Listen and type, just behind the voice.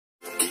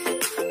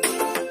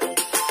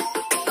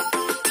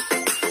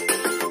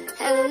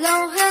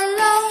Hello,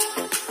 hello,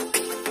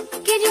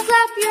 can you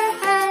clap your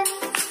hands?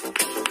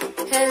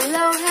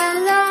 Hello,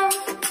 hello,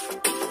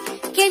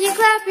 can you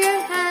clap your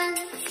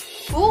hands?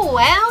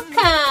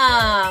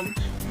 Welcome!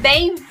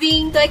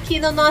 Bem-vindo aqui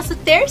no nosso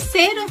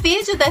terceiro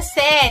vídeo da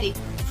série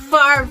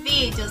 4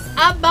 Videos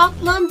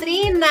About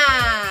Londrina.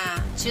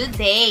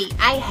 Today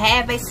I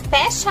have a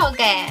special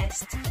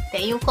guest.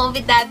 Tenho um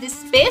convidado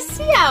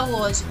especial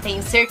hoje.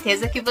 Tenho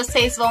certeza que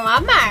vocês vão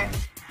amar.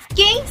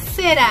 Quem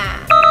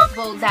será?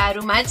 Vou dar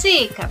uma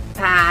dica.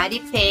 Pare,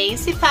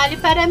 pense e fale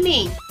para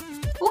mim.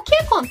 O que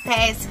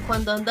acontece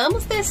quando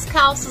andamos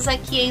descalços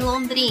aqui em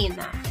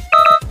Londrina?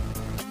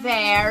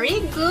 Very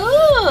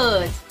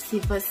good! Se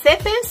você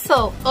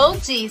pensou ou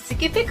disse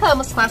que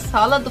ficamos com a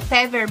sola do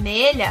pé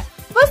vermelha,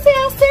 você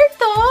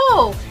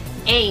acertou!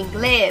 Em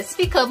inglês,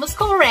 ficamos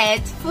com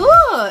red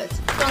foot.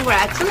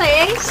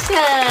 Congratulations!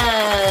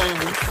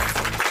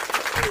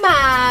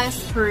 Mas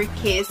por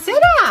que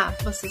será?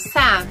 Você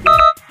sabe?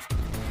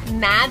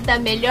 Nada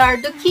melhor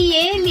do que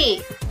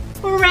ele,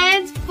 o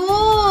Red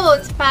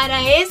Foot, para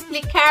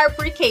explicar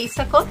por que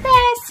isso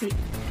acontece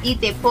e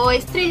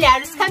depois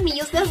trilhar os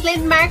caminhos das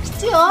landmarks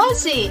de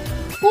hoje.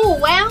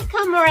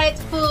 Welcome, Red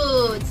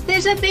Foot!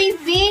 Seja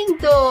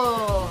bem-vindo!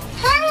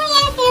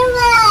 Hi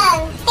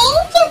everyone!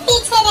 Thank you,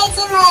 Teacher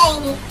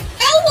Edilane!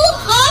 I'm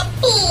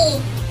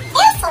happy!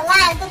 Eu sou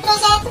lá do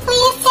projeto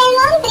Conhecer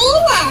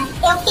Londrina.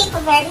 Eu fico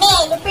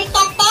vermelho porque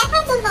a terra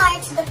do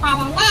norte do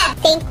Paraná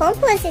tem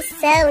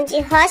composição de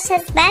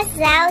rochas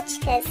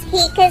basálticas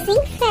ricas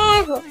em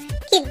ferro,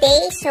 que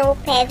deixam o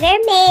pé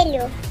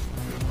vermelho.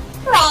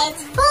 Red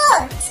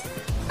Foot!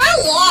 I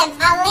am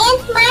a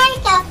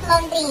landmark of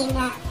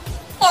Londrina.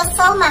 Eu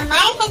sou uma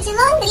marca de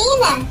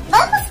Londrina.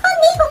 Vamos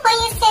comigo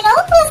conhecer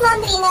outras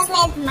Londrinas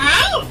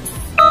landmarks?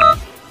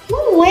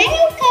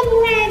 Welcome,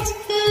 Red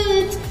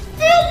Foot!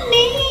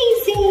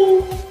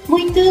 Amazing!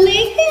 Muito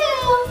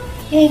legal!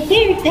 É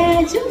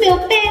verdade, o meu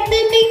pé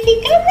também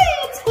fica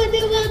red quando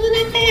eu ando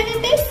na terra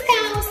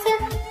descalça.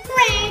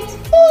 Red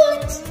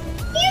Foot!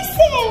 E o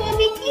seu,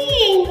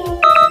 amiguinho?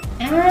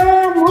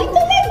 Muito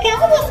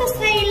legal você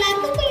sair lá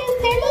para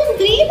conhecer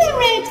Londrina,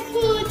 Red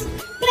Foot,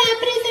 para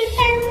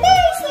apresentar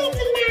mais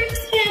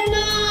landmarks para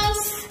nós.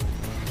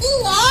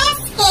 Yes,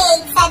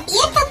 Kate!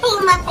 Sabia que eu tenho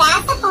uma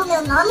praça com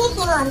meu nome aqui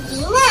em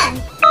Londrina?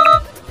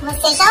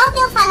 Você já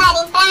ouviu falar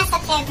em Praça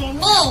Pé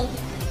Vermelho?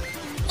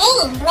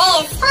 Em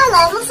inglês,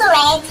 falamos o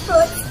Red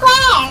Foot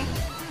Square.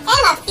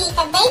 Ela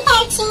fica bem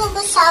pertinho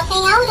do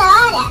Shopping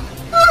Aura,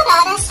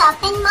 Aurora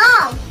Shopping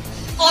Mall.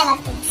 Ela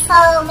tem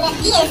sombra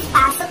e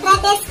espaço para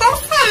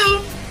descansar.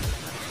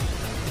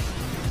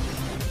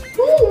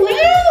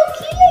 Uau,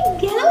 que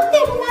legal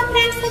ter uma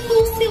praça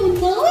com seu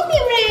nome,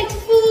 Red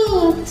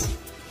Foot!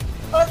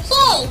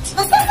 Kate,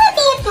 você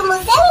sabia que o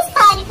Museu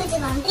Histórico de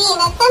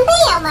Londrina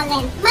também é uma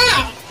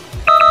landmark?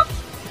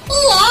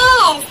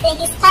 Yes, the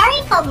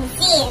Historical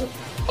Museum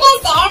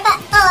preserva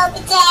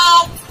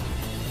objects,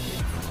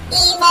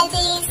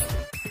 images,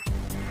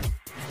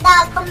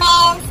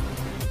 documents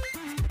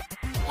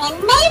and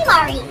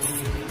memories.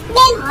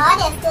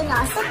 Memórias do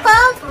nosso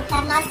povo,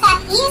 da nossa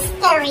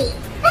history,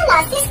 da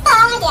nossa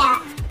história.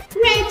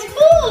 Red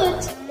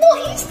Foot, no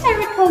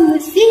Historical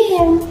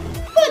Museum,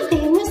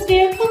 podemos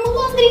ver como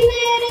Londrina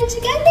era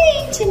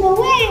antigamente, não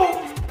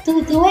é?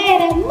 Tudo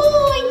era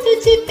muito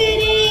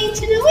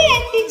diferente, não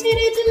é, Teacher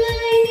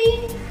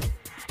Edilane?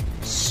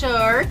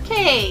 Sure,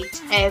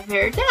 Kate, é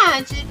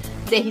verdade.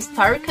 The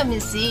Historical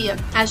Museum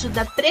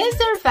ajuda a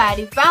preservar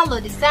e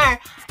valorizar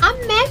a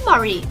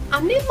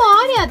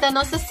memória da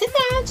nossa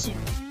cidade.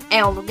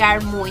 É um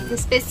lugar muito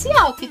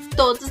especial que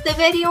todos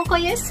deveriam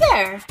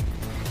conhecer.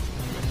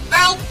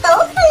 I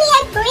totally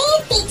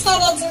agree, Teacher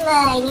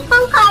Edilane.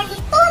 Concordo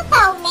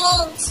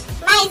totalmente.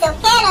 Mas eu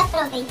quero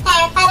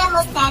aproveitar para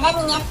mostrar a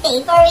minha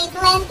favorite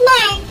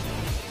landmark.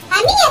 A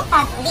minha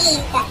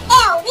favorita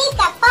é o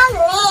Wicapon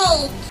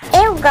Lake.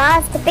 Eu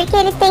gosto porque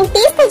ele tem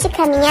pista de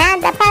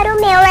caminhada para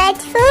o meu Red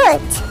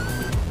Foot.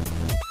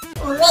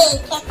 O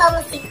lake é como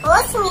se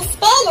fosse um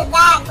espelho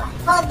d'água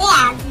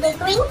rodeado de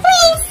green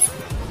trees,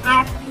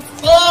 árvores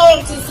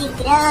verdes e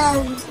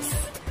grandes.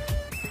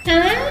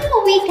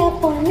 O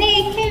Wicapon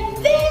Lake é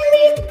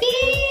very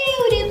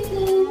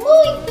beautiful,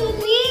 muito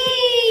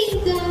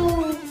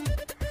lindo.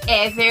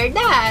 É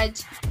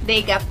verdade, The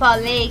Wicapon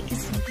Lake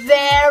is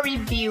very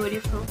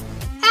beautiful.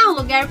 É um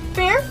lugar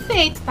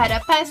perfeito para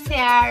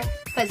passear,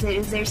 fazer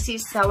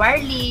exercícios ao ar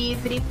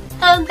livre,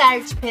 andar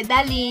de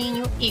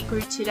pedalinho e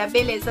curtir a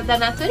beleza da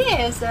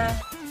natureza.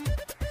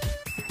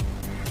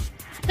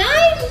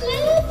 I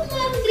love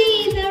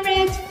Londrina,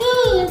 Red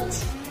Foot!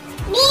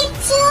 Me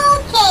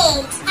too,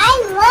 Kate! I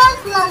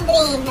love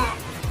Londrina!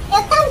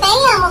 Eu também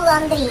amo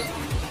Londrina.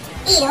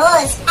 E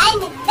hoje,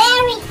 I'm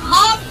very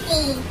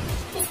happy!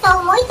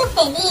 Estou muito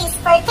feliz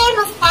por ter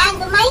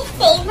mostrado my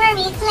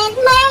favorite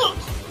landmark,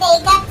 The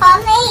Wicapon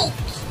Lake.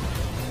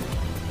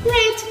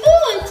 Red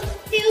Foot,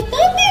 eu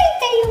também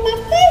tenho uma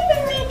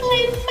favorite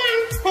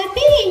landmark,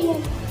 sabia?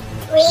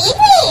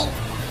 Really?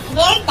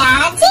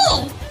 Verdade?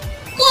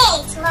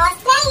 Kate,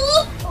 mostra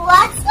aí.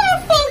 What's your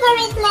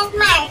favorite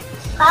landmark?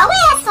 Qual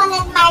é a sua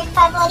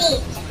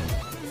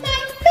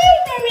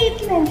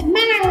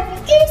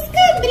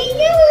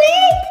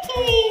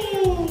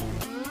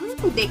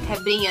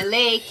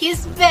Lake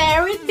is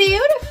very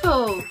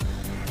beautiful.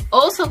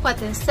 Ouçam com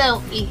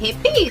atenção e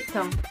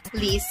repitam.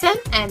 Listen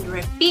and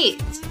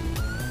repeat.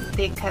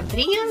 The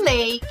Cabrinha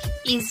Lake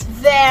is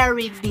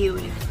very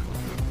beautiful.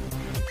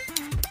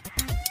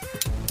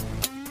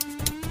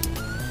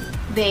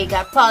 The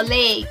Igapó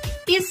Lake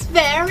is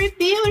very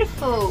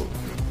beautiful.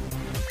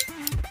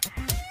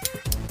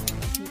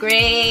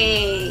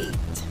 Great!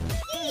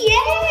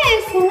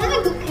 Yes! O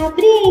Lago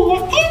Cabrinha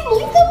é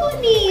muito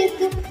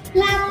bonito.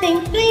 Lá tem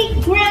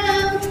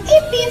playground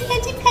e pista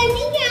de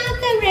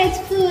caminhada,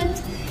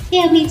 Redfoot.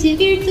 Eu me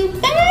divirto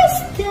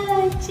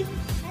bastante.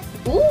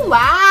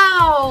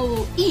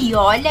 Uau! E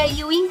olha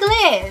aí o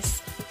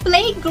inglês.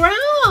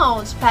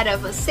 Playground para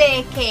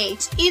você,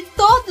 Kate, e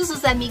todos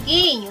os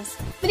amiguinhos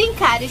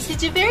brincar e se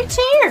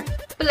divertir.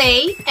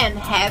 Play and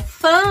have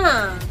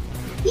fun.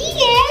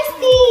 Yes,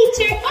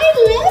 teacher. I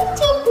love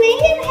to play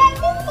and have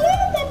fun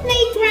at the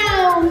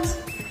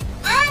playground.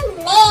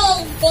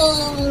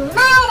 Amazing!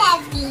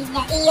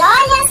 Maravilha! E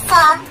olha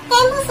só,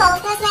 temos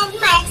outras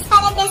landmarks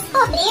para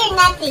descobrir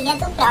na trilha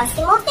do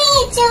próximo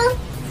vídeo.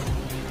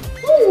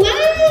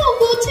 Uau!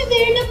 Vou te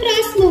ver no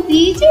próximo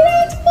vídeo,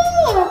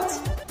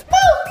 Redfoot.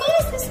 Mal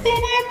posso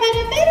esperar para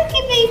ver o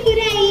que vem por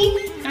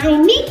aí.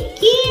 I'm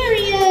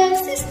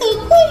curious. Estou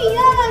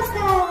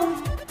curiosa.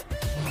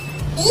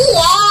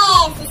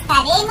 Yes!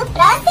 Estarei no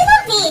próximo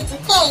vídeo,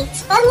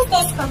 Kate. Vamos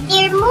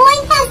descobrir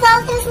muitas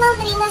outras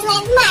Londrinas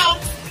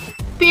landmarks.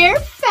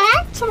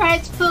 Perfect,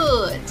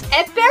 Redfoot!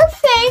 É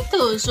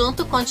perfeito!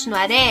 Junto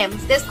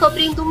continuaremos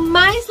descobrindo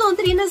mais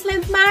Londrinas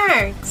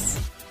landmarks.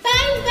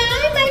 Bye,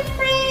 bye, my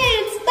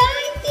friends.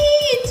 Bye,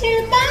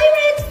 teacher. Bye,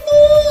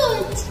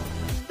 Redfoot.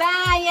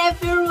 Bye,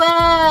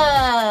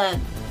 everyone!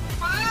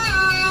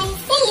 Bye!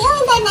 See you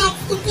in the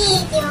next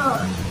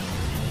video.